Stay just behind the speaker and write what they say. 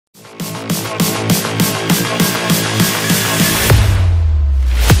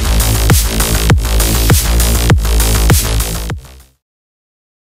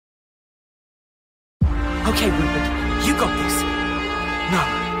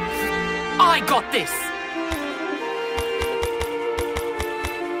I got this!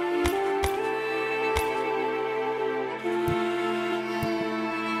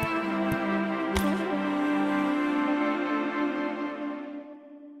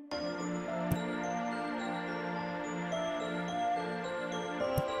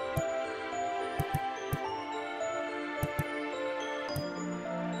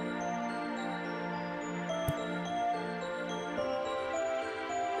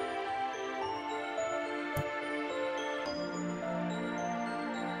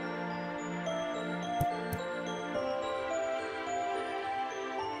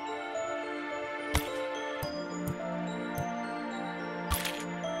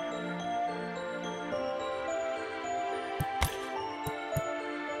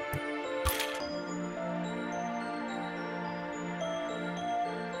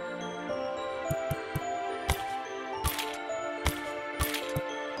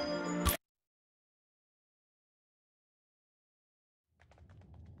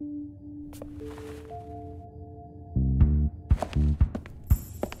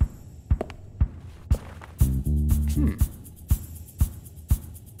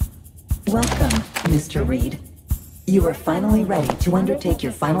 Welcome, Mr. Reed. You are finally ready to undertake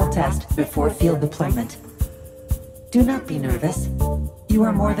your final test before field deployment. Do not be nervous. You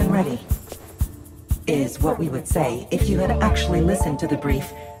are more than ready. Is what we would say if you had actually listened to the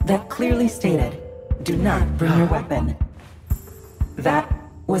brief that clearly stated, do not bring your weapon. That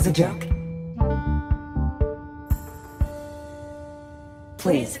was a joke.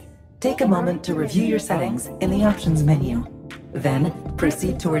 Please, take a moment to review your settings in the options menu. Then,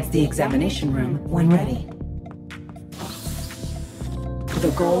 proceed towards the examination room when ready.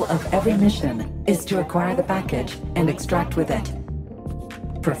 The goal of every mission is to acquire the package and extract with it.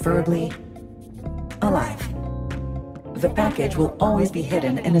 Preferably, alive. The package will always be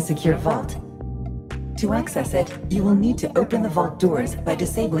hidden in a secure vault. To access it, you will need to open the vault doors by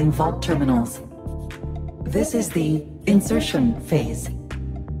disabling vault terminals. This is the insertion phase.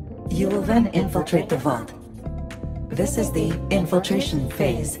 You will then infiltrate the vault. This is the infiltration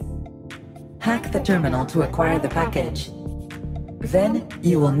phase. Hack the terminal to acquire the package. Then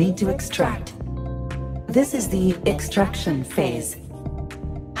you will need to extract. This is the extraction phase.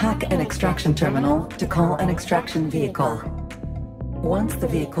 Hack an extraction terminal to call an extraction vehicle. Once the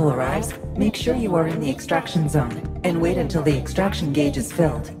vehicle arrives, make sure you are in the extraction zone and wait until the extraction gauge is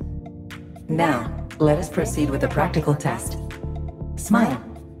filled. Now, let us proceed with the practical test. Smile.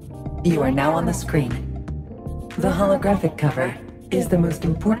 You are now on the screen. The holographic cover is the most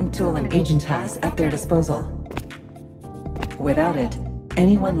important tool an agent has at their disposal. Without it,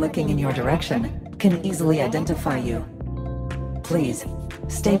 anyone looking in your direction can easily identify you. Please,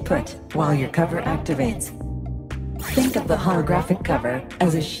 stay put while your cover activates. Think of the holographic cover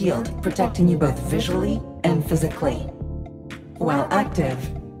as a shield protecting you both visually and physically. While active,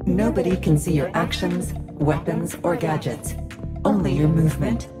 nobody can see your actions, weapons, or gadgets, only your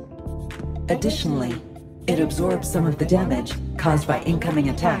movement. Additionally, it absorbs some of the damage caused by incoming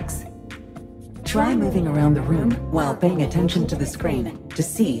attacks. Try moving around the room while paying attention to the screen to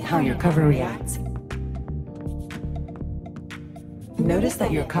see how your cover reacts. Notice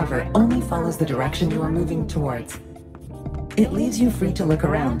that your cover only follows the direction you are moving towards. It leaves you free to look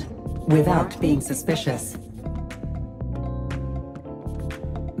around without being suspicious.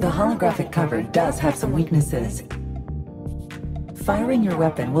 The holographic cover does have some weaknesses. Firing your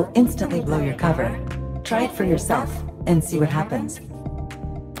weapon will instantly blow your cover. Try it for yourself and see what happens.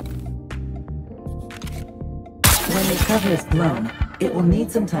 When your cover is blown, it will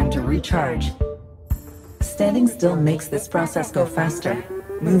need some time to recharge. Standing still makes this process go faster.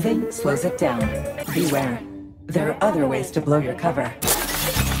 Moving slows it down. Beware, there are other ways to blow your cover.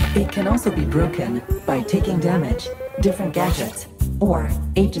 It can also be broken by taking damage, different gadgets, or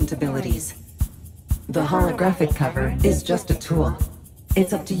agent abilities. The holographic cover is just a tool.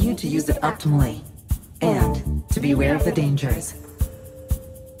 It's up to you to use it optimally, and to beware of the dangers.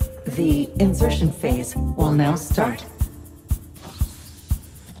 The insertion phase will now start.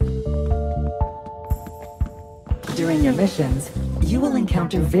 During your missions, you will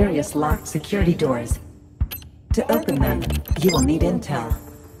encounter various locked security doors. To open them, you will need intel.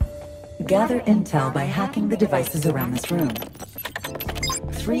 Gather intel by hacking the devices around this room.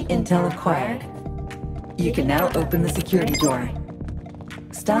 3 intel acquired. You can now open the security door.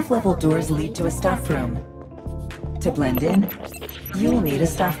 Staff level doors lead to a staff room. To blend in, you will need a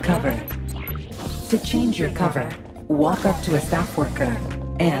staff cover. To change your cover, walk up to a staff worker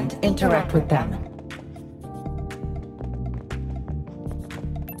and interact with them.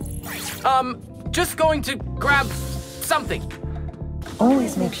 Just going to grab something.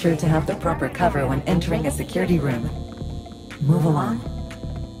 Always make sure to have the proper cover when entering a security room. Move along.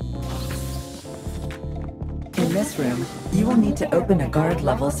 In this room, you will need to open a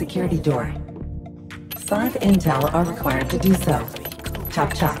guard-level security door. 5 intel are required to do so.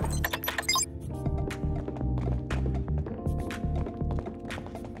 Chop chop.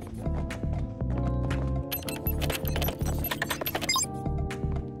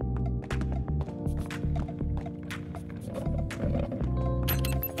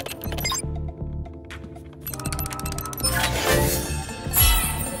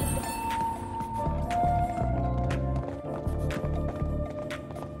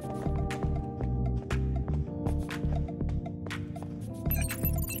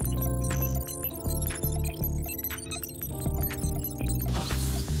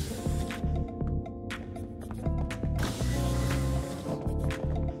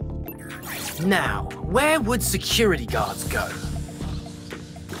 Now, where would security guards go?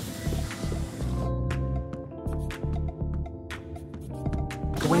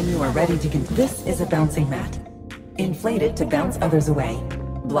 When you are ready to continue, this is a bouncing mat. Inflate it to bounce others away,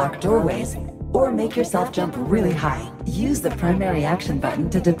 block doorways, or make yourself jump really high. Use the primary action button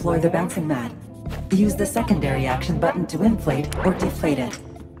to deploy the bouncing mat. Use the secondary action button to inflate or deflate it.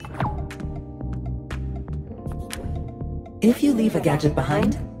 If you leave a gadget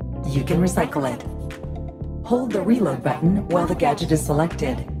behind, you can recycle it. Hold the reload button while the gadget is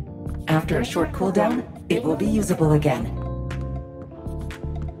selected. After a short cooldown, it will be usable again.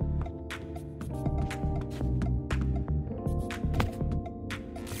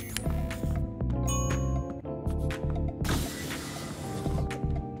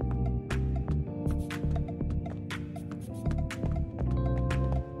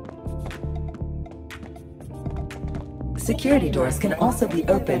 Security doors can also be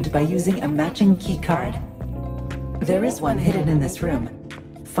opened by using a matching key card. There is one hidden in this room.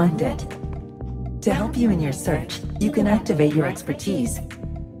 Find it. To help you in your search, you can activate your expertise.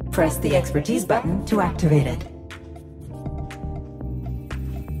 Press the expertise button to activate it.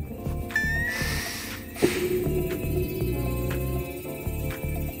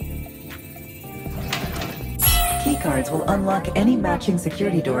 Keycards will unlock any matching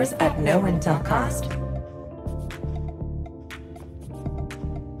security doors at no intel cost.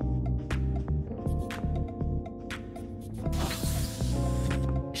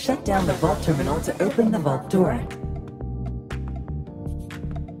 Shut down the vault terminal to open the vault door.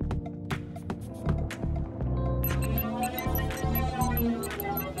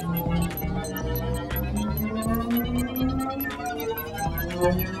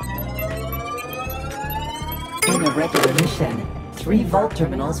 In a regular mission, 3 vault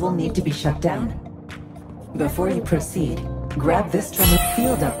terminals will need to be shut down. Before you proceed, grab this terminal.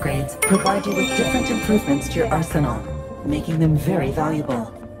 Field upgrades provide you with different improvements to your arsenal, making them very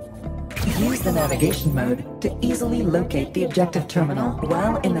valuable. Use the navigation mode to easily locate the objective terminal.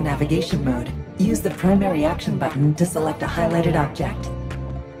 While in the navigation mode, use the primary action button to select a highlighted object.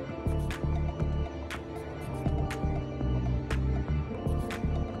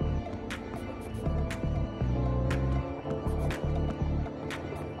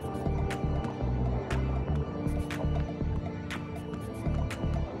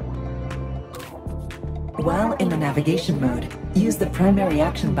 While in the navigation mode, use the primary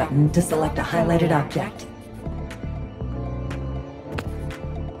action button to select a highlighted object.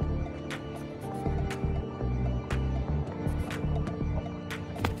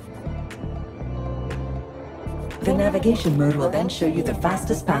 The navigation mode will then show you the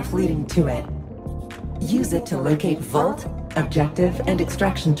fastest path leading to it. Use it to locate vault, objective, and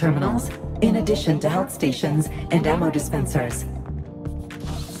extraction terminals, in addition to health stations and ammo dispensers.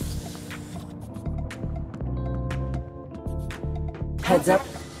 Heads up,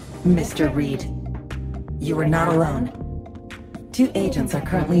 Mr. Reed. You are not alone. 2 agents are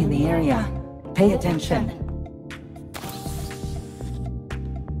currently in the area. Pay attention.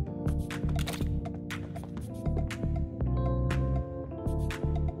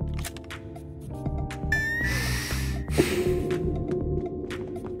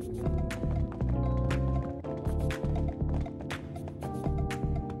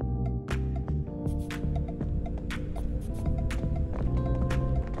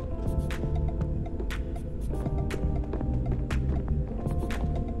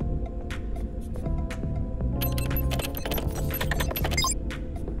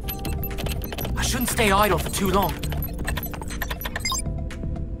 Shouldn't stay idle for too long.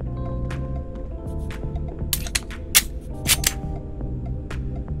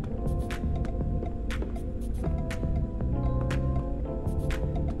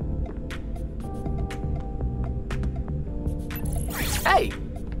 Hey,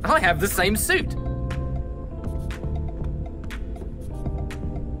 I have the same suit.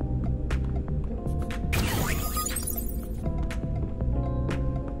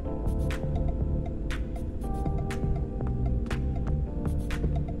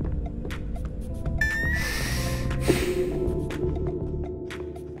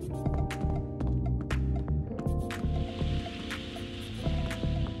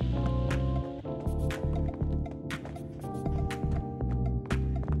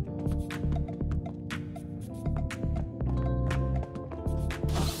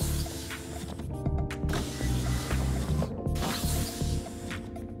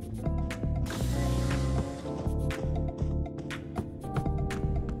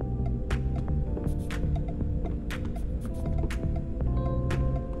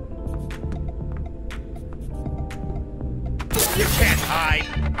 You can't hide.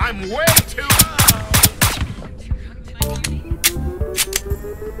 I'm way too...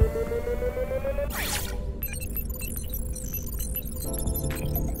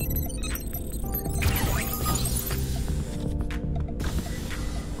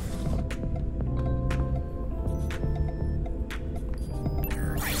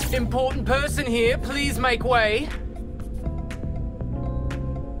 Important person here, please make way.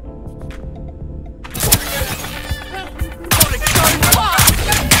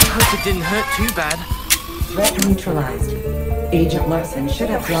 Hope it didn't hurt too bad. Threat neutralized. Agent Larson should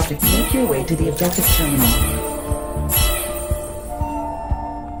have dropped it. Make your way to the objective terminal.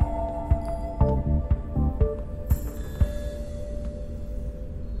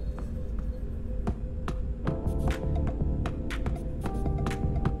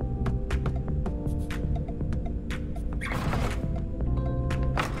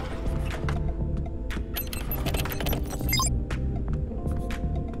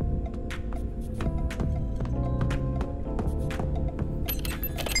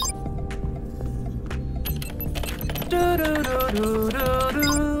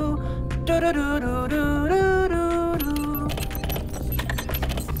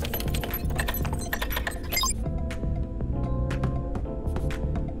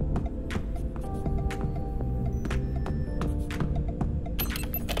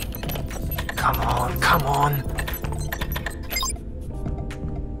 Come on, come on.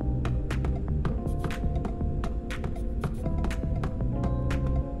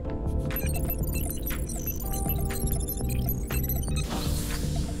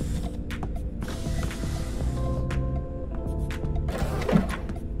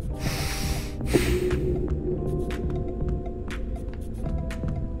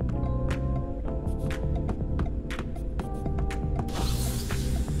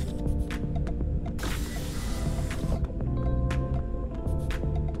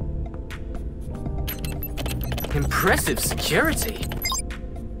 Impressive security.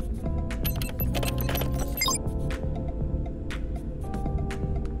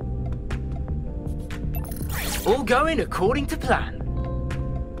 All going according to plan.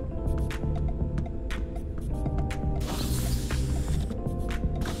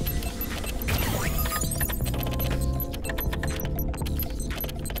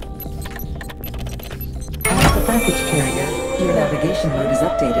 As the package carrier, your navigation mode is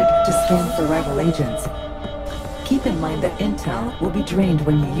updated to scan for rival agents. Keep in mind that intel will be drained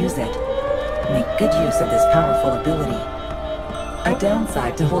when you use it. Make good use of this powerful ability. A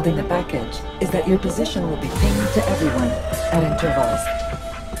downside to holding the package is that your position will be pinged to everyone at intervals.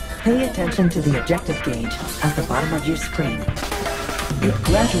 Pay attention to the objective gauge at the bottom of your screen. It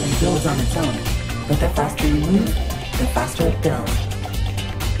gradually builds on its own, but the faster you move, the faster it builds.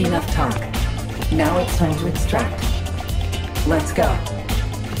 Enough talk. Now it's time to extract. Let's go.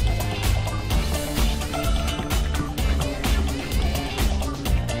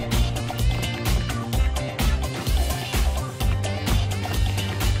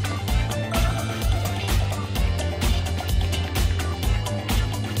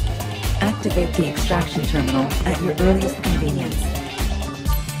 Activate the extraction terminal at your earliest convenience.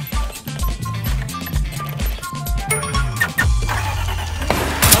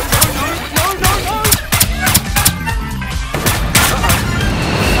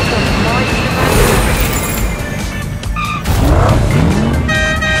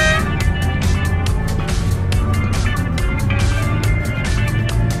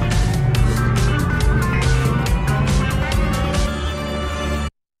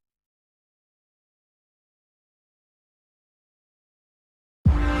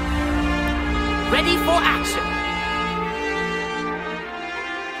 Ready for action.